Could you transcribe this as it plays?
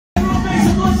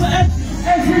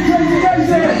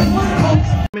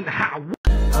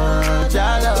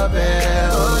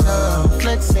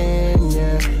Flexing,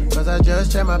 yeah, cause I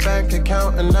just checked my bank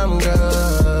account and I'm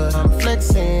good. I'm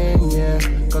flexing, yeah,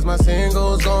 cause my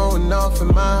single's going off in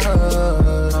my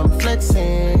hood. I'm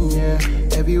flexing, yeah,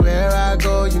 everywhere I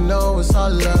go, you know it's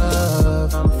all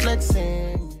love. I'm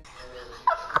flexing.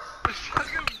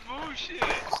 Fucking bullshit.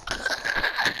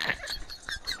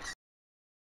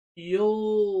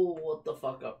 Yo, what the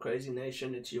fuck up, Kraayziie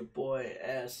Nation? It's your boy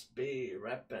SB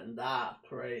reppin' that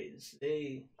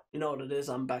Kraayziie. You know what it is,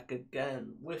 I'm back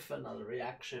again with another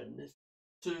reaction. This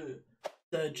to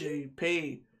the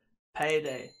GP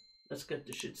Payday. Let's get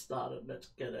the shit started. Let's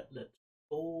get it. Let's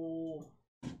go.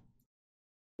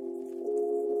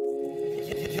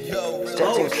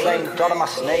 That's insane. Dot of my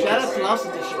snake. Shout out to last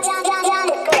edition.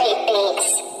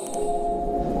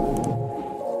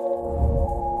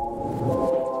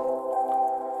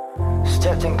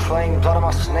 Stepped in clean, blood on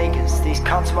my sneakers. These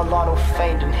cunts my line all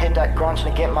famed and hit that grunge to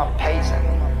get my pays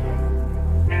in.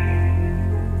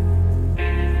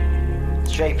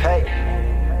 JP.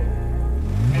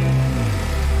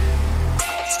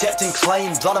 Stepped in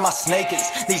clean, blood on my sneakers.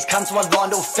 These cunts my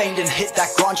line all famed and hit that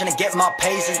grunge to get my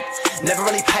pays in. Never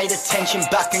really paid attention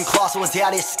back in class. I was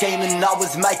out here scheming. I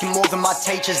was making more than my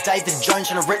teachers. David Jones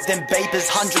trying to rip them beepers.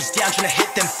 Hundreds down trying to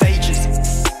hit them features.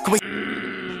 Can we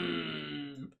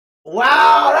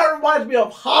Wow, that reminds me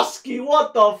of Husky.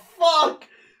 What the fuck?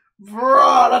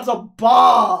 Bruh, that's a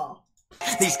bar.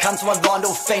 These cunts my line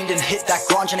all famed and hit that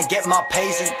grunge to get my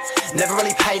pays in. Never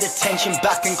really paid attention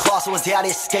back in class. I was out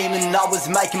here scheming. I was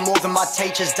making more than my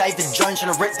teachers. David Jones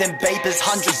trying to rip them beepers.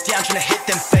 Hundreds down trying to hit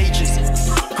them features.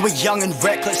 We're young and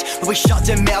reckless, but we shut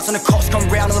their mouths and the cops come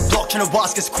round on the block trying to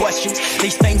ask us questions.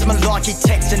 These things I'm like he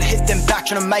text and hit them back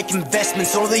trying to make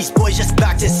investments. All these boys just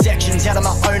back their sections. Out of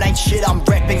my own ain't shit I'm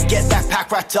repping. Get that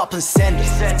pack wrapped up and send it.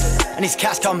 And his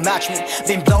cats can't match me.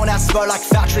 Been blowing out smoke like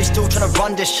factories, still trying to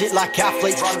run this shit like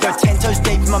athletes. Go 10 toes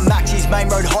deep in my maxis, main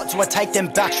road hot, so I take them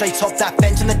back straight. Top that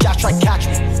fence and the jazz try catch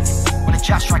me. When the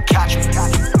jazz try catch me.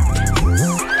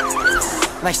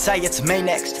 They say it's me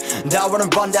next. They wanna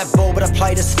run that ball, but I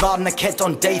played it smart and I kept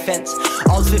on defense.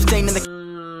 I was 15 in the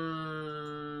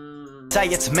say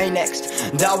it's me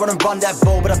next. They wanna run that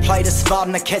ball, but I played it smart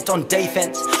and I kept on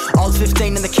defense. I was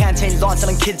 15 in the canteen line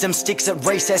selling kids them sticks at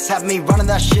recess. Have me running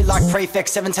that shit like prefect.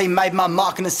 17 made my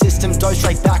mark in the system. Dove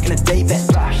straight back in the deep end.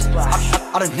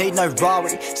 I don't need no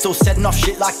Rari. Still setting off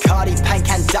shit like Cardi. Paint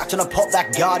can ducked and I pop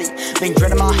that Guardi. Been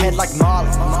dreading my head like Marley.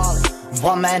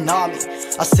 One man army.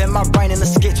 I send my brain in the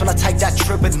skits when I take that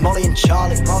trip with Molly and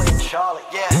Charlie.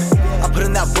 Yeah. I put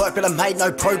in that work but I made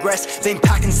no progress. Been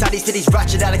packing saddies to these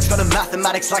ratchet addicts. Got a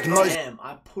mathematics like Moses. Damn,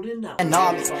 I put in that an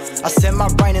army. I send my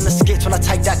brain in the skits when I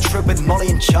take that trip with Molly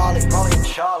and Charlie.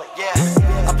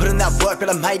 Yeah. I put in that work but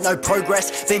I made no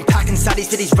progress. Been packing saddies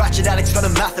to these ratchet addicts. Got a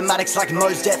mathematics like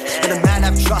Moses. And a man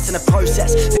have trust in the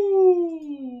process.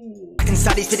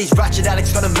 Saddies to these ratchet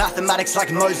addicts, got a mathematics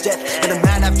like Mo's death. And a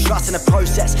man have trust in the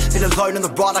process. Been alone on the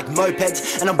ride like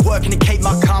mopeds. And I'm working to keep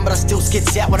my calm, but I still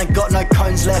skids out when I got no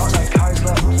cones left.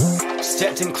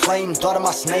 Stepped in clean, blood on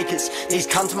my sneakers. These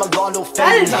cunts my line all That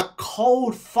faded. is a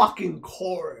cold fucking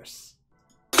chorus.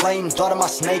 Clean, blood on my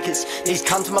sneakers. These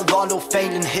cunts my line all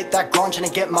famed and hit that grunge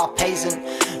and get my pays in.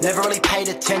 Never really paid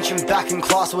attention back in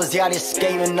class. I was out here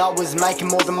scheming. I was making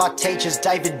more than my teachers.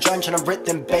 David Jones trying to rip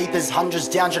them beepers. Hundreds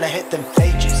down trying to hit them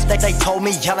features. They told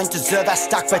me I don't deserve that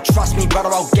stack, but trust me brother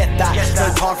I'll get that.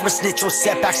 No time for a snitch or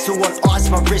setback. Still on ice,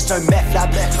 my wrist no meth lab.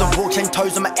 Cause I walk 10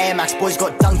 toes on my Air Max. Boys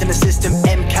got dunked in the system,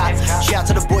 MCAT. Shout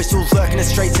to the boys still lurking the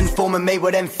streets, informing me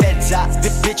where them feds at.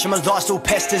 Bitch my life still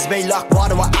pesters me like why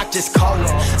do I act this cold?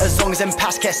 As long as them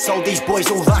past get sold, these boys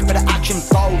all like but the action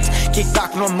folds. Kick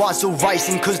back when my mind still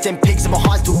racing, cause them pigs in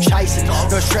behind still chasing.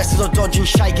 No stresses or dodging,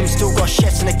 shaking. Still got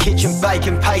chefs in the kitchen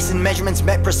baking, pacing. Measurements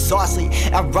met precisely.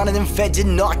 Outrunning them feds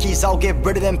in Nikes. I'll get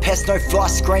rid of them pests, no fly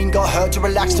screen. Got her to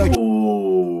relax, no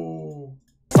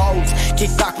folds. Kick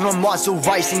back when my mind still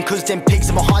racing, cause them pigs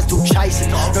in behind still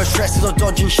chasing. No stresses or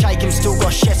dodging, shaking. Still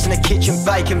got chefs in the kitchen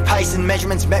baking, pacing.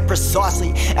 Measurements met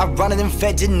precisely. Outrunning them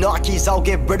feds in Nikes. I'll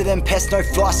get rid of them pests, no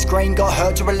fly screen. Got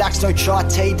her to relax, no try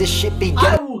tea. This shit be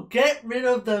getting Get rid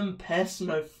of them pests,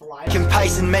 no fly.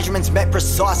 Pacing, measurements met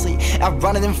precisely.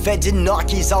 Outrunning them feds in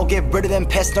Nikes. I'll get rid of them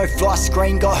pests, no fly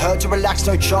screen. Got her to relax,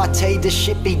 no try tea. This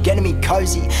shit be getting me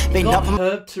cozy. Been Got up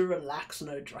herb to relax,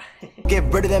 no dry. Get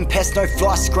rid of them pests, no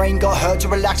fly screen. Got her to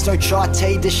relax, no try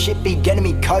tea. This shit be getting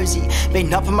me cozy.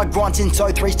 Been up on my grind since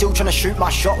 03, still trying to shoot my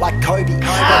shot like Kobe.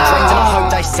 Got dreams and I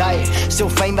hope they say it. Still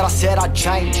fame but I said I'd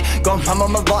change. Gone home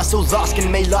on my line, still asking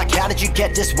me like how did you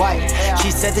get this way?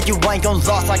 She said that you ain't gon'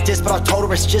 last. like this, but I told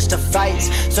her it's just a phase.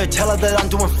 So tell her that I'm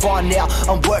doing fine now,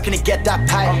 I'm working to get that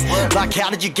pay. Like how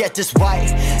did you get this way?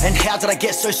 And how did I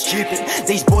get so stupid?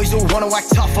 These boys all wanna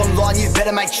act tough online, you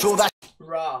better make sure that...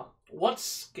 Bruh, what's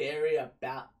scary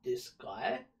about this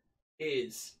guy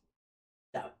is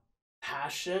the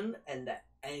passion and the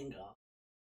anger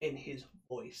in his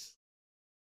voice.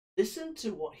 Listen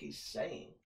to what he's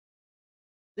saying.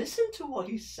 Listen to what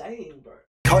he's saying, bro.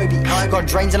 Kobe, got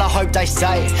dreams and I hope they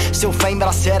say it. Still fame, but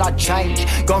I said I'd change.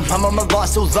 Got mum on my life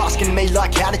still asking me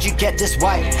like, how did you get this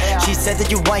way? She said that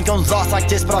you ain't gonna last like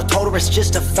this, but I told her it's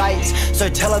just a phase. So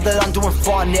tell her that I'm doing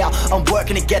fine now, I'm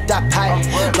working to get that pay.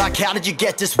 Like how did you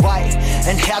get this way?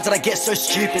 And how did I get so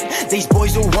stupid? These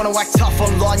boys all wanna act tough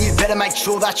online, you better make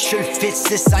sure that shoe fits.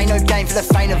 This ain't no game for the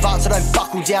faint of heart, so don't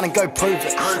buckle down and go prove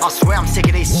it. I swear I'm sick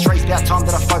of these streets, about time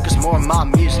that I focus more on my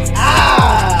music.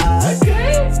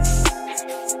 Okay.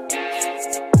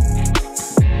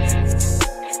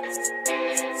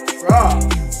 Bro,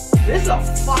 this is a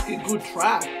fucking good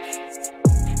track.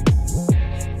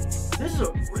 This is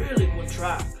a really good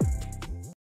track.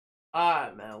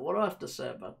 Alright, man, what do I have to say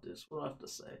about this? What do I have to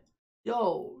say?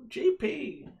 Yo,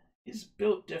 GP, he's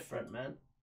built different, man.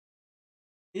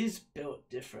 He's built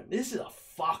different. This is a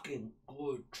fucking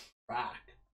good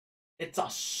track. It's a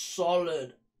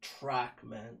solid track,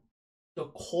 man. The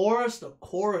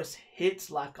chorus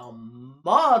hits like a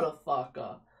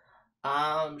motherfucker.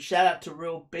 Shout out to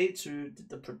Real Beats who did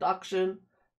the production.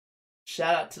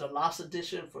 Shout out to the last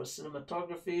edition for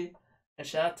cinematography. And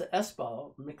shout out to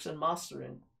Espa, mix and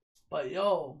mastering. But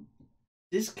yo,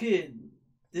 this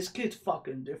kid's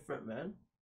fucking different, man.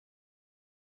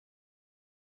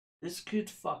 This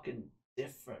kid's fucking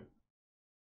different.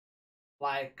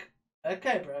 Like,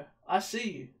 okay, bro, I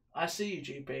see you,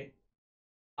 GP.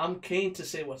 I'm keen to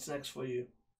see what's next for you.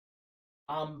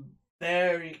 I'm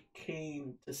very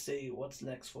keen to see what's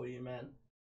next for you, man,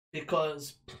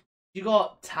 because you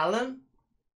got talent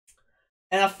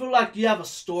and I feel like you have a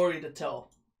story to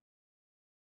tell,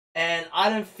 and I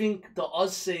don't think the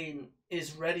Oz scene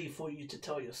is ready for you to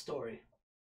tell your story.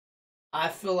 I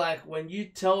feel like when you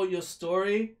tell your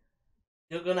story,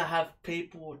 you're gonna have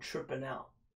people tripping out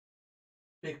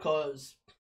because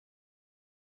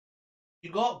you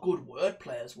got good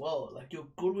wordplay as well. Like, you're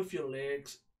good with your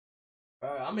lyrics.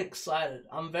 Bro, I'm excited.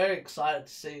 I'm very excited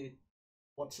to see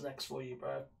what's next for you,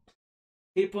 bro.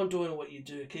 Keep on doing what you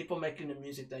do. Keep on making the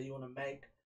music that you want to make.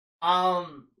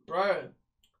 Bro,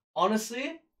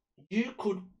 honestly, you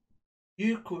could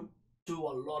do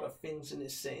a lot of things in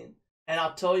this scene. And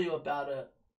I'll tell you about it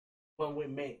when we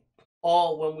meet.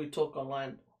 Or when we talk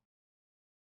online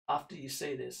after you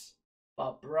see this.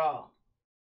 But, bro,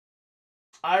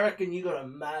 I reckon you got a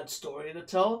mad story to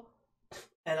tell.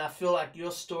 And I feel like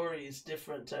your story is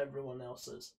different to everyone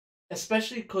else's.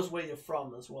 Especially because where you're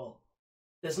from as well.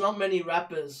 There's not many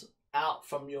rappers out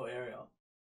from your area.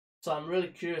 So I'm really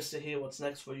curious to hear what's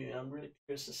next for you. I'm really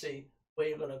curious to see where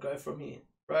you're going to go from here.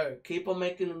 Bro, keep on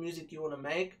making the music you want to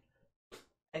make.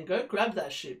 And go grab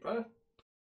that shit, bro.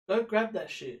 Go grab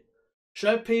that shit.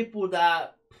 Show people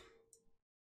that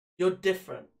you're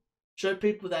different. Show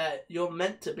people that you're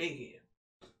meant to be here.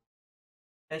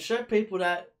 And show people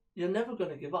that you're never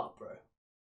going to give up, bro.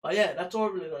 But yeah, that's all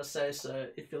I really got to say. So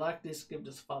if you like this, give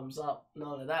this a thumbs up.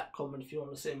 Not only that, comment if you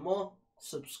want to see more.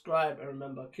 Subscribe. And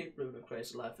remember, keep living a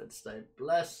crazy life and stay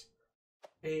blessed.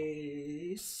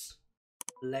 Peace.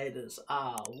 Laters.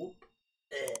 Whoop.